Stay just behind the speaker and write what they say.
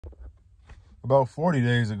About 40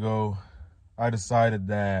 days ago, I decided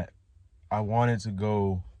that I wanted to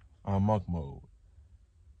go on monk mode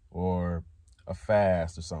or a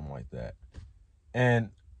fast or something like that.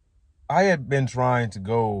 And I had been trying to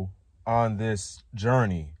go on this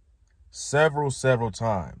journey several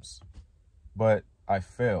times, but I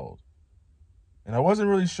failed. And I wasn't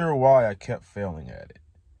really sure why I kept failing at it.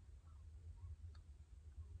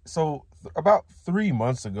 So, about 3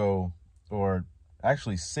 months ago, or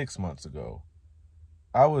actually 6 months ago,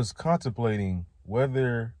 I was contemplating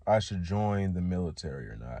whether I should join the military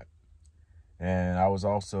or not. And I was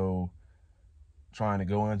also trying to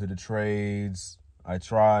go into the trades. I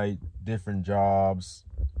tried different jobs.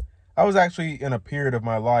 I was actually in a period of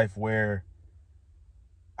my life where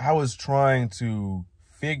I was trying to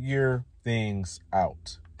figure things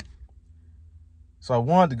out. So I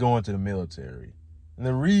wanted to go into the military. And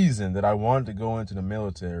the reason that I wanted to go into the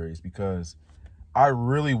military is because I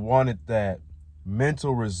really wanted that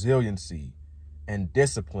mental resiliency and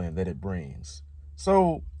discipline that it brings.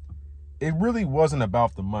 So it really wasn't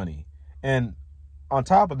about the money. And on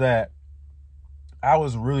top of that, I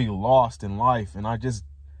was really lost in life, and I just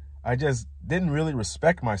didn't really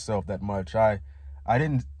respect myself that much. I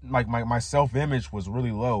didn't like my self-image was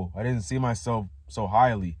really low. I didn't see myself so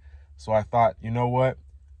highly. So I thought, you know what?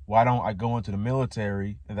 Why don't I go into the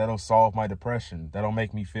military, and that'll solve my depression. That'll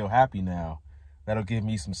make me feel happy now. That'll give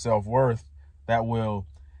me some self-worth. That will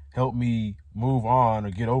help me move on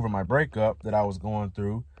or get over my breakup that I was going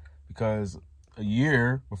through, because a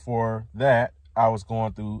year before that, I was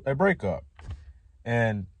going through a breakup.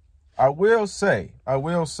 And I will say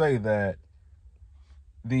that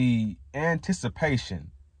the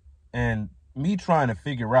anticipation and me trying to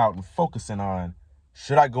figure out and focusing on,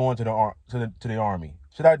 should I go into the army?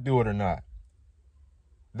 Should I do it or not?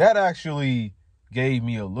 That actually gave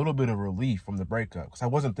me a little bit of relief from the breakup, because I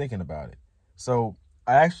wasn't thinking about it. So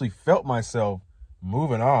I actually felt myself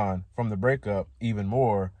moving on from the breakup even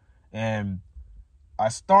more, and I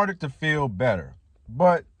started to feel better.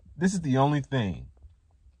 But this is the only thing,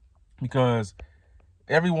 because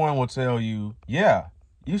everyone will tell you, yeah,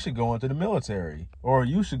 you should go into the military, or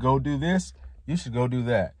you should go do this, you should go do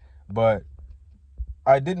that. But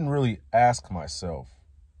I didn't really ask myself,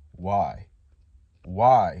 why?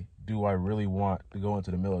 Why do I really want to go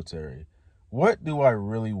into the military? What do I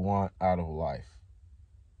really want out of life?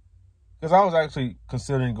 Because I was actually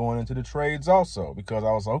considering going into the trades also, because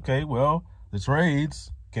I was okay, well, the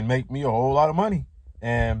trades can make me a whole lot of money,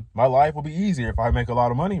 and my life will be easier if I make a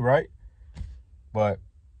lot of money, right? But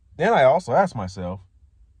then I also asked myself,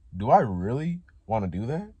 do I really want to do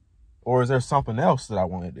that? Or is there something else that I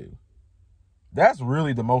want to do? That's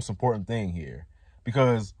really the most important thing here,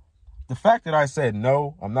 because the fact that I said,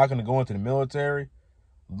 no, I'm not going to go into the military,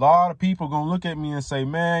 a lot of people going to look at me and say,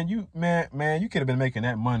 man, you could have been making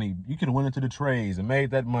that money. You could have went into the trades and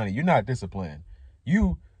made that money. You're not disciplined.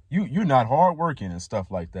 You're not hardworking and stuff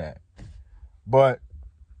like that. But,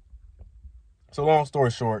 so long story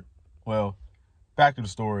short, well, back to the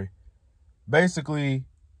story. Basically,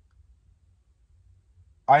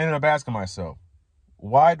 I ended up asking myself,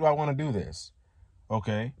 why do I want to do this?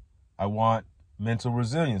 Okay, I want mental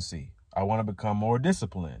resiliency. I want to become more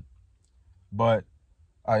disciplined. But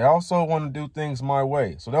I also want to do things my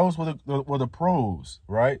way. So those were the pros,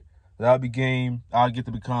 right? That I'll get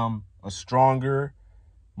to become a stronger,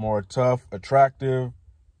 more tough, attractive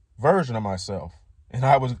version of myself. And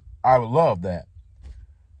I would love that.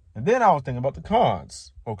 And then I was thinking about the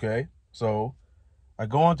cons. Okay, so I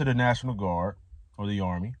go into the National Guard or the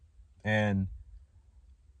Army, and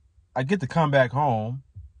I get to come back home,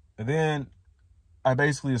 and then I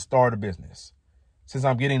basically start a business. Since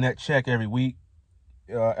I'm getting that check every week,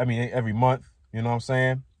 every month, you know what I'm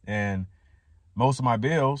saying? And most of my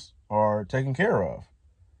bills are taken care of.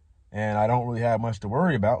 And I don't really have much to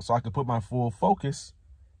worry about, so I can put my full focus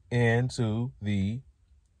into the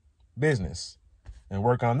business and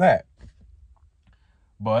work on that.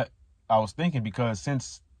 But I was thinking, because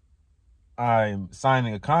since I'm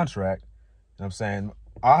signing a contract, and I'm saying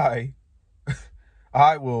I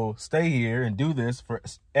will stay here and do this for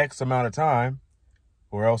X amount of time,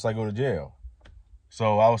 or else I go to jail.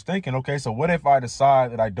 So I was thinking, okay, so what if I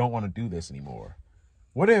decide that I don't want to do this anymore?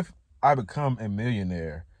 What if I become a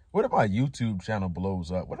millionaire? What if my YouTube channel blows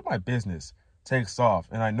up? What if my business takes off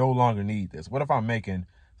and I no longer need this? What if I'm making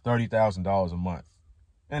 $30,000 a month?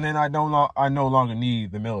 And then I no longer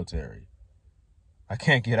need the military. I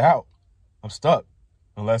can't get out. I'm stuck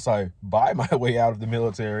unless I buy my way out of the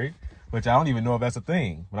military, which I don't even know if that's a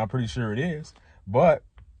thing, but I'm pretty sure it is. But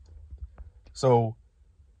so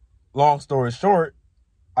long story short,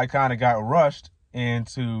 I kind of got rushed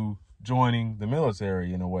into joining the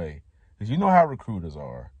military in a way. Because you know how recruiters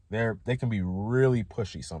are. They can be really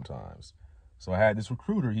pushy sometimes. So I had this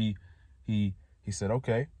recruiter, he said,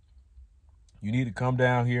 okay, you need to come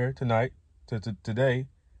down here tonight, today,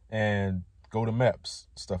 and go to MEPS,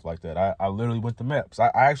 stuff like that. I literally went to MEPS.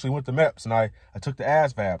 I actually went to MEPS, and I took the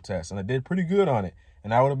ASVAB test, and I did pretty good on it.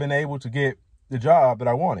 And I would have been able to get the job that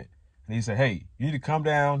I wanted. And he said, hey, you need to come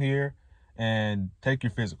down here and take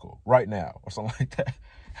your physical right now, or something like that.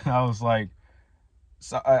 And I was like,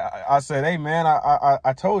 so I said, hey man,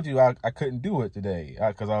 I told you I couldn't do it today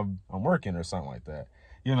because I'm working or something like that.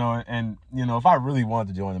 And if I really wanted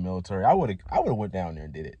to join the military, I would have went down there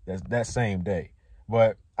and did it that same day.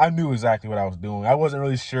 But I knew exactly what I was doing. I wasn't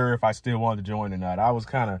really sure if I still wanted to join or not. I was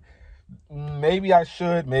kind of, maybe I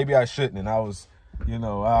should, maybe I shouldn't. And I was,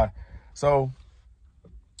 so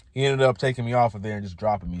he ended up taking me off of there and just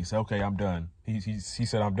dropping me. He said, okay, I'm done. He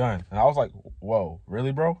said, I'm done. And I was like, whoa,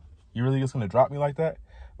 really, bro? You really just going to drop me like that?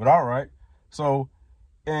 But all right. So,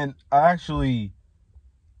 and that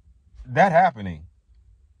happening,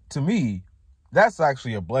 to me, that's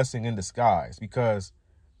actually a blessing in disguise, because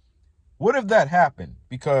what if that happened?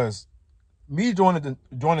 Because me joining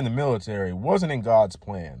the military wasn't in God's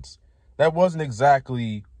plans. That wasn't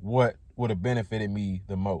exactly what would have benefited me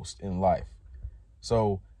the most in life.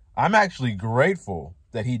 So I'm actually grateful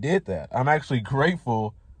that he did that. I'm actually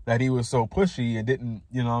grateful that he was so pushy and didn't,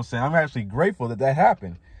 I'm actually grateful that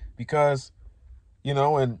happened, because,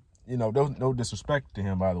 no disrespect to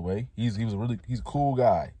him, by the way. He's a cool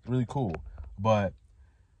guy, really cool. But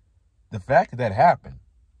the fact that happened,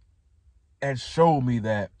 it showed me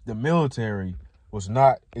that the military was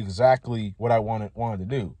not exactly what I wanted to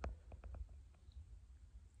do.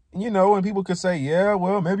 And people could say, yeah,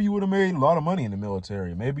 well, maybe you would have made a lot of money in the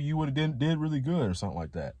military. Maybe you would have did really good or something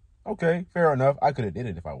like that. Okay, fair enough. I could have did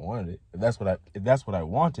it if I wanted it, if that's what I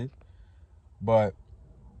wanted. But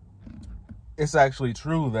it's actually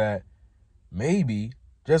true that maybe,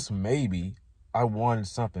 just maybe, I wanted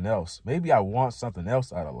something else. Maybe I want something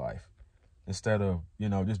else out of life instead of,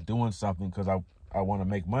 just doing something because I want to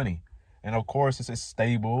make money. And of course, it's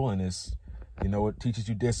stable, and it's, it teaches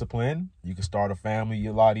you discipline. You can start a family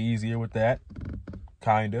a lot easier with that,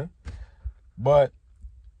 kinda. But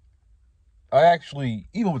I actually,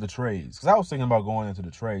 even with the trades, because I was thinking about going into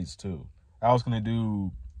the trades too. I was going to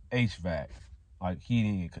do HVAC, like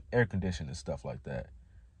heating and air conditioning, stuff like that,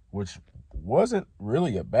 which wasn't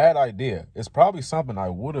really a bad idea. It's probably something I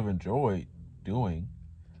would have enjoyed doing.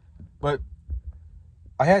 But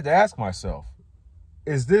I had to ask myself,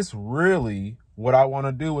 is this really what I want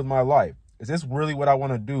to do with my life? Is this really what I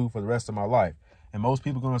want to do for the rest of my life? And most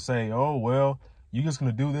people are going to say, oh, well, you're just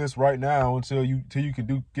going to do this right now until you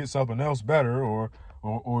can get something else better, or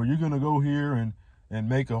you're going to go here and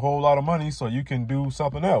make a whole lot of money so you can do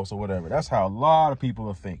something else or whatever. That's how a lot of people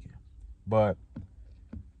are thinking. But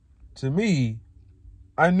to me,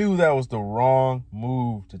 I knew that was the wrong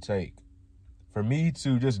move to take. For me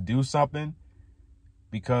to just do something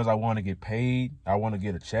because I want to get paid, I want to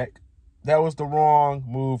get a check, that was the wrong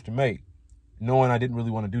move to make, knowing I didn't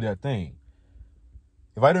really want to do that thing.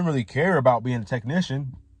 If I didn't really care about being a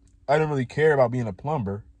technician, I didn't really care about being a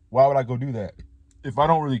plumber, why would I go do that? If I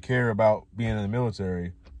don't really care about being in the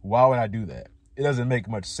military, why would I do that? It doesn't make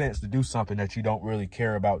much sense to do something that you don't really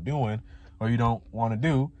care about doing, or you don't want to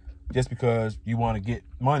do, just because you want to get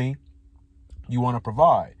money, you want to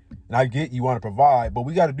provide. And I get you want to provide, but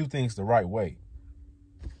we got to do things the right way.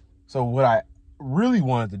 So what I really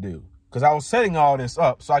wanted to do, because I was setting all this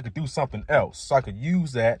up so I could do something else, so I could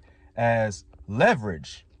use that as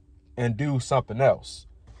leverage and do something else.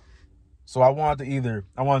 So I wanted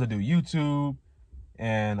to do YouTube,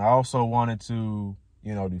 and I also wanted to,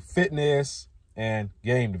 do fitness and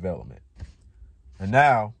game development. And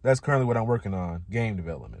now that's currently what I'm working on, game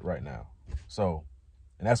development right now. So,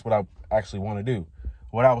 and that's what I actually want to do.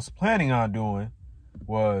 What I was planning on doing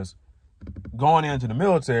was going into the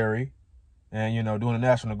military and, doing the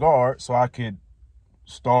National Guard so I could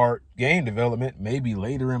start game development maybe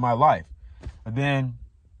later in my life. But then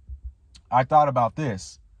I thought about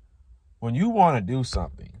this. When you want to do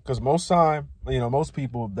something, because most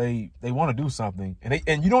people, they want to do something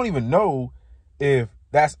and you don't even know if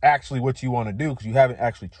that's actually what you want to do because you haven't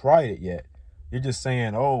actually tried it yet. You're just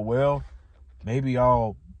saying, oh, well, maybe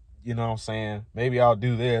I'll, maybe I'll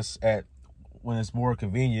do this when it's more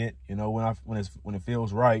convenient, when it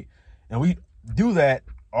feels right. And we do that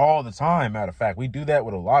all the time. Matter of fact, we do that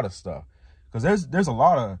with a lot of stuff, because there's a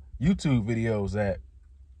lot of YouTube videos that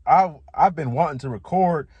I've been wanting to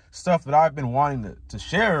record, stuff that I've been wanting to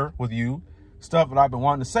share with you, stuff that I've been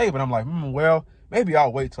wanting to say, but I'm like, well, maybe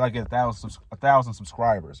I'll wait till I get 1,000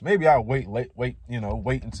 subscribers. Maybe I'll wait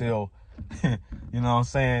until, you know what I'm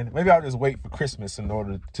saying? Maybe I'll just wait for Christmas in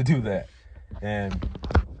order to do that. And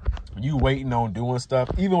you waiting on doing stuff,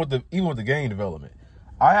 even with the game development.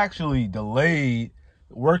 I actually delayed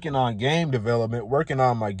working on game development, working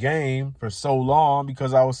on my game for so long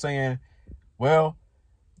because I was saying, well,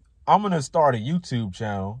 I'm going to start a YouTube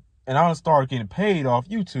channel and I'm going to start getting paid off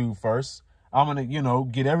YouTube first. I'm going to,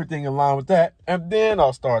 get everything in line with that. And then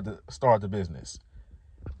I'll start the business.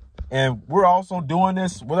 And we're also doing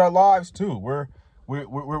this with our lives too. We're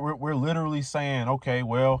literally saying, okay,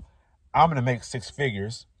 well, I'm going to make 6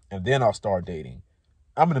 figures and then I'll start dating.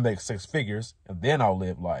 I'm going to make 6 figures and then I'll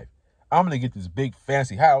live life. I'm going to get this big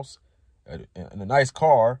fancy house and a nice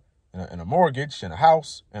car and a mortgage and a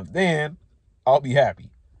house, and then I'll be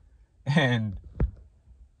happy. And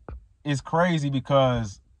it's crazy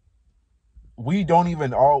because we don't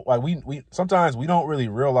even sometimes we don't really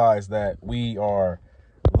realize that we are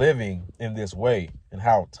living in this way and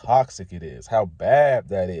how toxic it is, how bad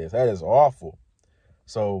that is. That is awful.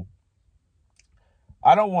 So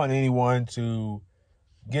I don't want anyone to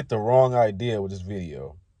get the wrong idea with this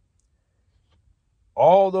video.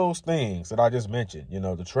 All those things that I just mentioned,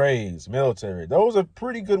 the trades, military, those are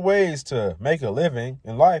pretty good ways to make a living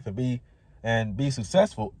in life and be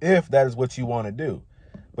successful if that is what you want to do.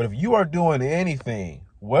 But if you are doing anything,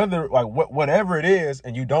 whatever it is,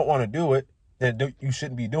 and you don't want to do it, then you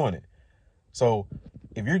shouldn't be doing it. So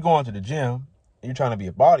if you're going to the gym and you're trying to be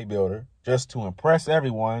a bodybuilder just to impress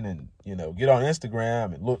everyone and, get on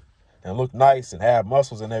Instagram and look nice and have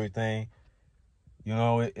muscles and everything,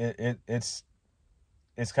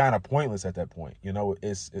 it's kind of pointless at that point.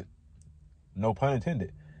 No pun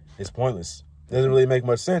intended. It's pointless. It doesn't really make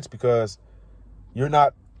much sense because you're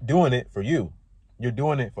not doing it for you. You're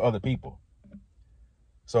doing it for other people.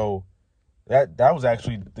 So that was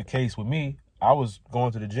actually the case with me. I was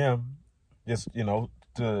going to the gym just,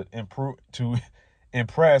 to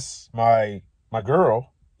impress my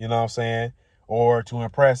girl, you know what I'm saying? Or to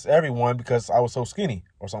impress everyone because I was so skinny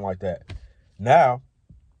or something like that. Now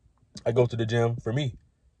I go to the gym for me.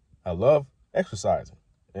 I love exercising,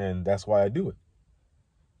 and that's why I do it.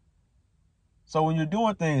 So when you're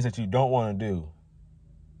doing things that you don't want to do,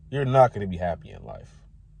 you're not going to be happy in life.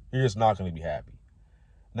 You're just not going to be happy.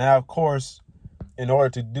 Now, of course, in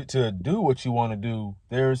order to do what you want to do,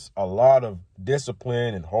 there's a lot of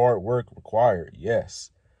discipline and hard work required,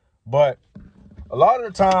 yes. But a lot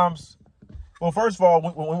of the times, well, first of all,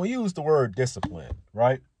 when we use the word discipline,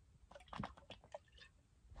 right?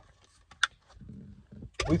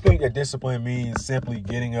 We think that discipline means simply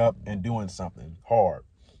getting up and doing something hard.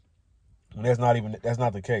 And that's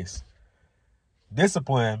not the case.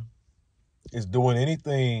 Discipline is doing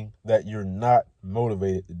anything that you're not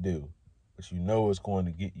motivated to do, but you know it's going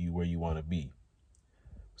to get you where you want to be.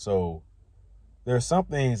 So there are some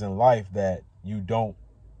things in life that you don't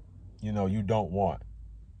want.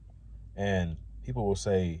 And people will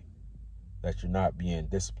say that you're not being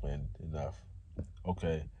disciplined enough.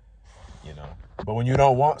 Okay. But when you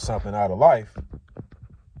don't want something out of life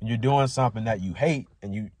and you're doing something that you hate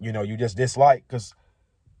and you just dislike, because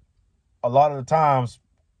a lot of the times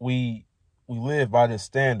we live by this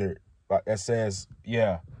standard that says,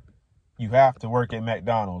 yeah, you have to work at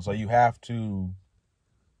McDonald's or you have to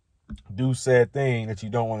do said thing that you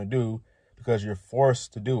don't want to do because you're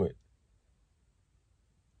forced to do it.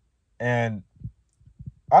 And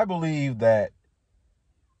I believe that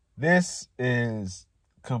this is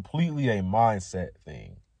completely a mindset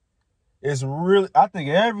thing. I think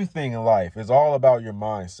everything in life is all about your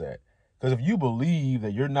mindset. Because if you believe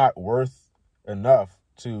that you're not worth enough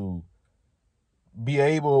to be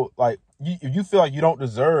able, if you feel like you don't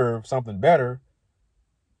deserve something better,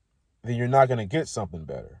 then you're not going to get something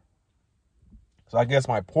better. So I guess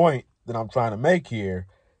my point that I'm trying to make here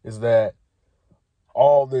is that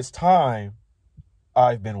all this time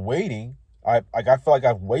I've been waiting. I feel like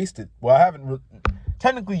I've wasted. Well, I haven't.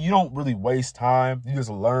 Technically, you don't really waste time. You just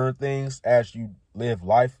learn things as you live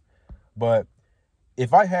life. But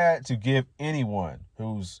if I had to give anyone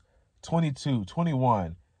who's 22,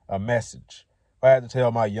 21 a message, if I had to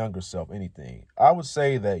tell my younger self anything, I would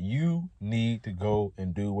say that you need to go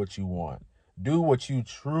and do what you want. Do what you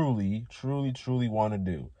truly, truly, truly want to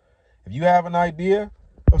do. If you have an idea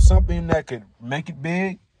of something that could make it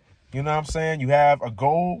big, you know what I'm saying? You have a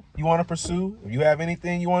goal you want to pursue. If you have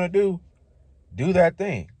anything you want to do that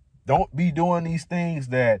thing. Don't be doing these things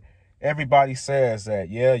that everybody says that,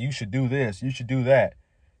 yeah, you should do this, you should do that.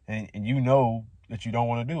 And you know that you don't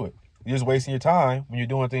want to do it. You're just wasting your time when you're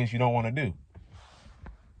doing things you don't want to do.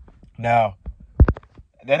 Now,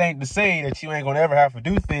 that ain't to say that you ain't gonna ever have to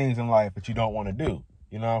do things in life that you don't want to do.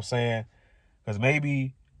 You know what I'm saying? Because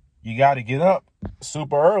maybe you got to get up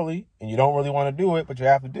super early and you don't really want to do it, but you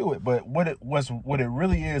have to do it. But what it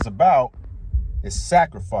really is about is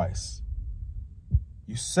sacrifice.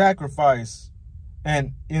 You sacrifice,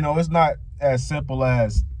 and it's not as simple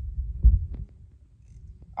as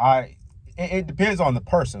it depends on the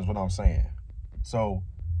person is what I'm saying. So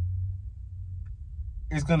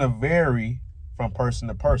it's gonna vary from person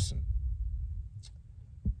to person.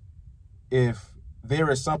 If there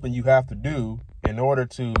is something you have to do in order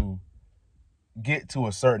to get to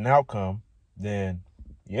a certain outcome, then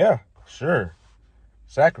yeah, sure,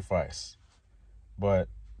 sacrifice. But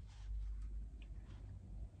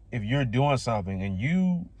if you're doing something and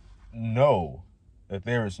you know that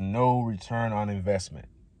there is no return on investment,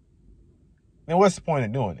 then what's the point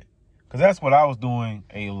of doing it? Because that's what I was doing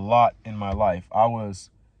a lot in my life. I was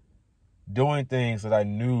doing things that I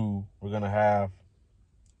knew were going to have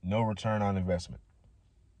no return on investment.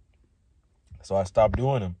 So I stopped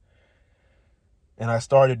doing them. And I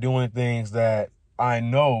started doing things that I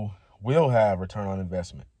know will have return on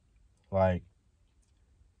investment. Like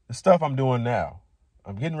the stuff I'm doing now.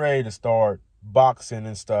 I'm getting ready to start boxing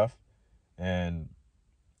and stuff. And,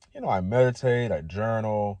 I meditate, I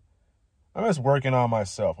journal. I'm just working on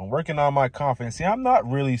myself. I'm working on my confidence. See, I'm not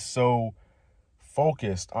really so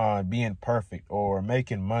focused on being perfect or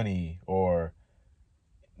making money or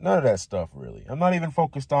none of that stuff, really. I'm not even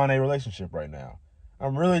focused on a relationship right now.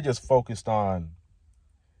 I'm really just focused on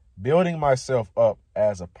building myself up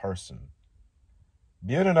as a person,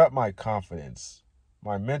 building up my confidence,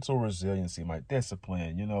 my mental resiliency, my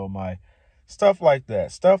discipline, my stuff like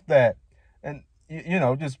that. Stuff that, and,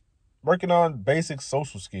 just working on basic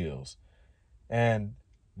social skills. And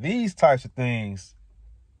these types of things,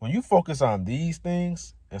 when you focus on these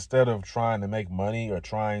things, instead of trying to make money or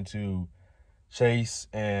trying to chase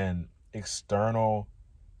an external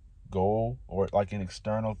goal or like an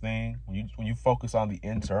external thing, when you focus on the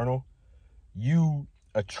internal, you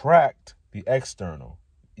attract the external.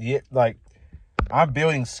 Like I'm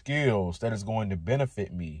building skills that is going to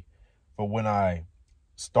benefit me for when I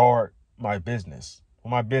start my business,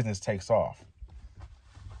 when my business takes off.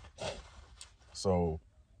 So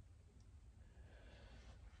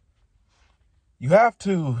you have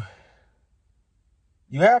to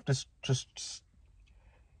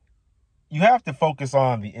focus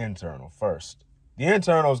on the internal first. The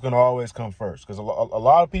internal is going to always come first because a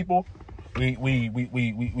lot of people,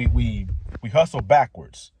 we hustle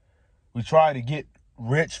backwards. We try to get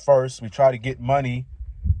rich first. We try to get money,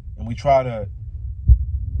 and we try to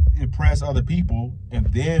impress other people, and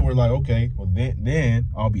then we're like, okay, well then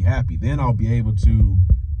I'll be happy. Then I'll be able to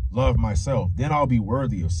love myself. Then I'll be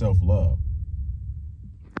worthy of self-love.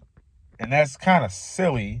 And that's kind of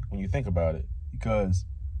silly when you think about it, because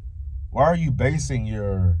why are you basing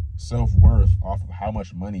your self-worth off of how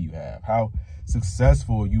much money you have, how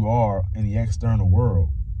successful you are in the external world?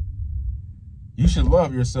 You should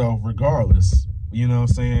love yourself regardless. You know what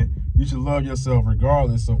I'm saying? You should love yourself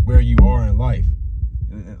regardless of where you are in life.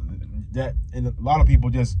 And a lot of people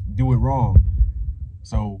just do it wrong.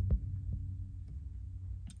 So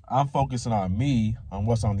I'm focusing on me, on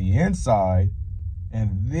what's on the inside.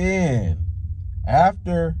 And then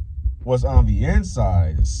after what's on the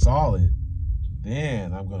inside is solid,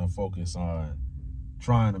 then I'm going to focus on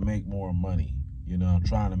trying to make more money,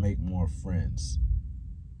 trying to make more friends.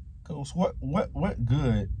 Because what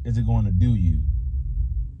good is it going to do you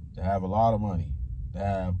to have a lot of money, to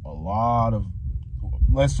have a lot of,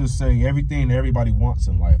 let's just say, everything that everybody wants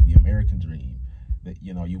in life, the American dream, that,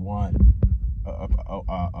 you want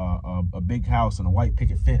a big house and a white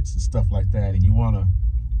picket fence and stuff like that, and you want to,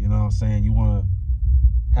 you want to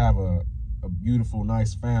have a beautiful,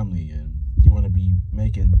 nice family, and you want to be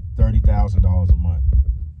making $30,000 a month.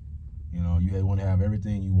 You want to have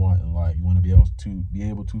everything you want in life. You want to be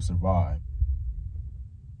able to survive.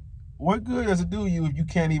 What good does it do you if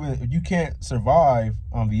you can't survive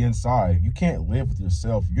on the inside? If you can't live with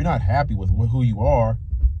yourself, if you're not happy with who you are,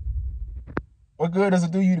 what good does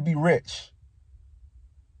it do you to be rich?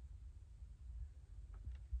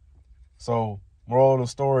 So, moral of the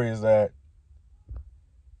story is that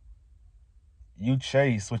you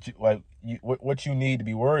chase what you like. What you need to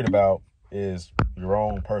be worried about is your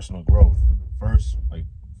own personal growth first,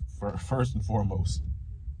 first and foremost.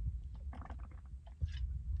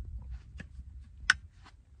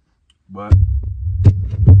 But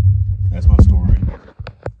that's my story.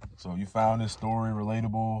 So you found this story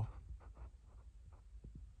relatable,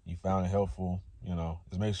 you found it helpful,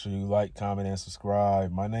 just make sure you like, comment, and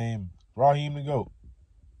subscribe. My name, Raheem the Goat.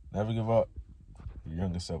 Never give up. Your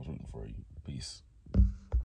younger self's rooting for you. Peace.